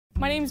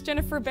My name is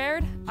Jennifer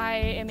Baird. I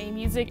am a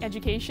music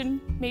education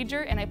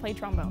major and I play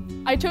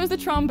trombone. I chose the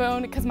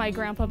trombone because my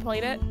grandpa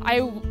played it.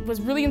 I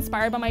was really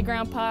inspired by my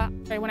grandpa.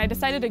 When I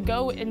decided to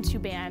go into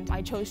band,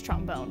 I chose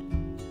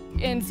trombone.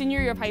 In senior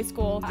year of high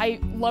school, I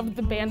loved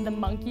the band The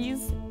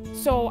Monkees.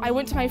 So I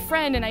went to my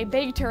friend and I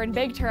begged her.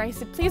 I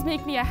said, please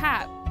make me a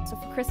hat. So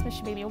for Christmas,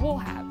 she made me a wool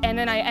hat. And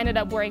then I ended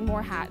up wearing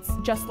more hats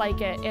just like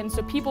it. And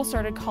so people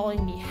started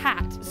calling me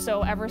Hat.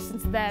 So ever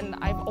since then,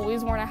 I've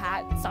always worn a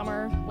hat,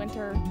 summer,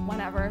 winter,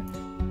 whenever.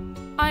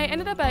 I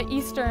ended up at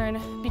Eastern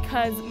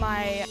because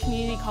my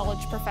community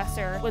college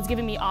professor was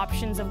giving me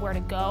options of where to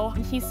go.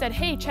 And he said,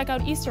 hey, check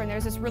out Eastern.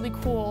 There's this really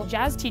cool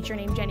jazz teacher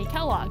named Jenny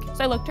Kellogg.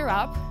 So I looked her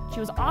up. She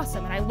was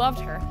awesome and I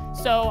loved her.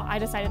 So I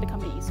decided to come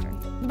to Eastern.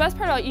 The best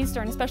part about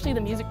Eastern, especially the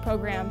music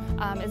program,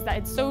 is that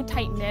it's so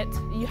tight-knit.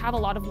 You have a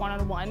lot of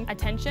one-on-one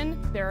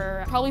attention.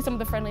 They're probably some of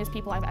the friendliest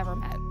people I've ever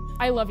met.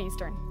 I love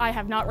Eastern. I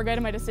have not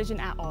regretted my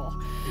decision at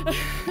all.